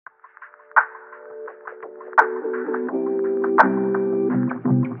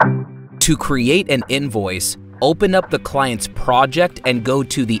To create an invoice, open up the client's project and go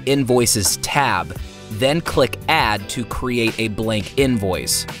to the Invoices tab, then click Add to create a blank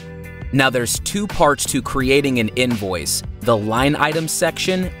invoice. Now there's two parts to creating an invoice, the line item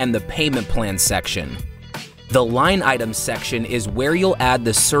section and the payment plan section. The line item section is where you'll add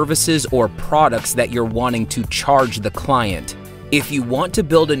the services or products that you're wanting to charge the client. If you want to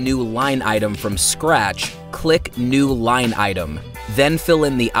build a new line item from scratch, click New Line Item. Then fill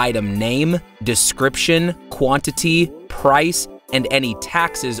in the item name, description, quantity, price, and any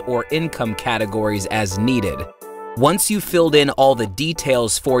taxes or income categories as needed. Once you've filled in all the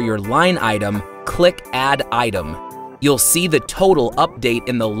details for your line item, click Add Item. You'll see the total update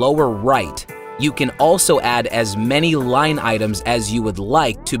in the lower right. You can also add as many line items as you would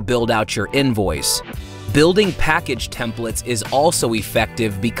like to build out your invoice. Building package templates is also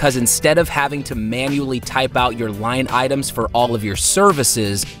effective because instead of having to manually type out your line items for all of your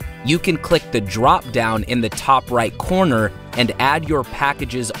services, you can click the drop down in the top right corner and add your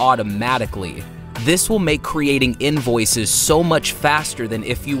packages automatically. This will make creating invoices so much faster than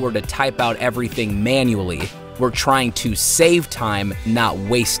if you were to type out everything manually. We're trying to save time, not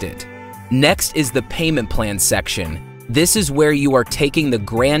waste it. Next is the payment plan section. This is where you are taking the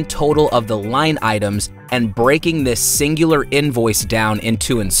grand total of the line items and breaking this singular invoice down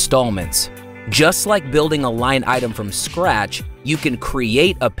into installments. Just like building a line item from scratch, you can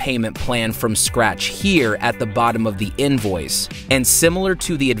create a payment plan from scratch here at the bottom of the invoice. And similar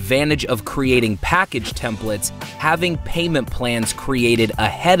to the advantage of creating package templates, having payment plans created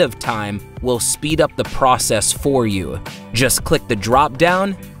ahead of time will speed up the process for you. Just click the drop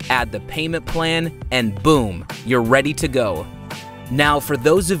down, add the payment plan, and boom, you're ready to go. Now, for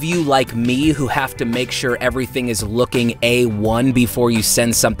those of you like me who have to make sure everything is looking A1 before you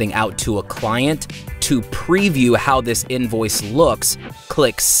send something out to a client, to preview how this invoice looks,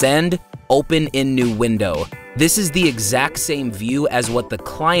 click Send, Open in New Window. This is the exact same view as what the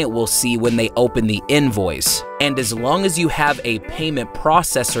client will see when they open the invoice. And as long as you have a payment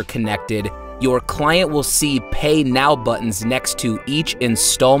processor connected, your client will see Pay Now buttons next to each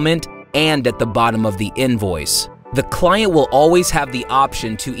installment and at the bottom of the invoice. The client will always have the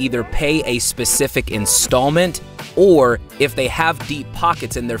option to either pay a specific installment, or if they have deep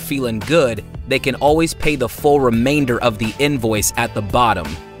pockets and they're feeling good, they can always pay the full remainder of the invoice at the bottom.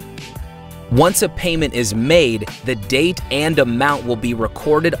 Once a payment is made, the date and amount will be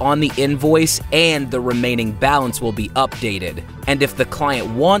recorded on the invoice and the remaining balance will be updated. And if the client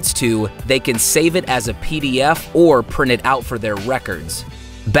wants to, they can save it as a PDF or print it out for their records.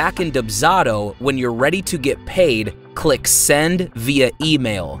 Back in Dubsado, when you're ready to get paid, click Send via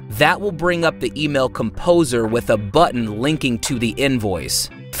email. That will bring up the email composer with a button linking to the invoice.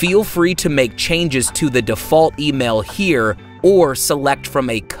 Feel free to make changes to the default email here or select from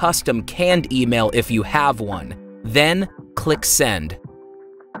a custom canned email if you have one. Then click Send.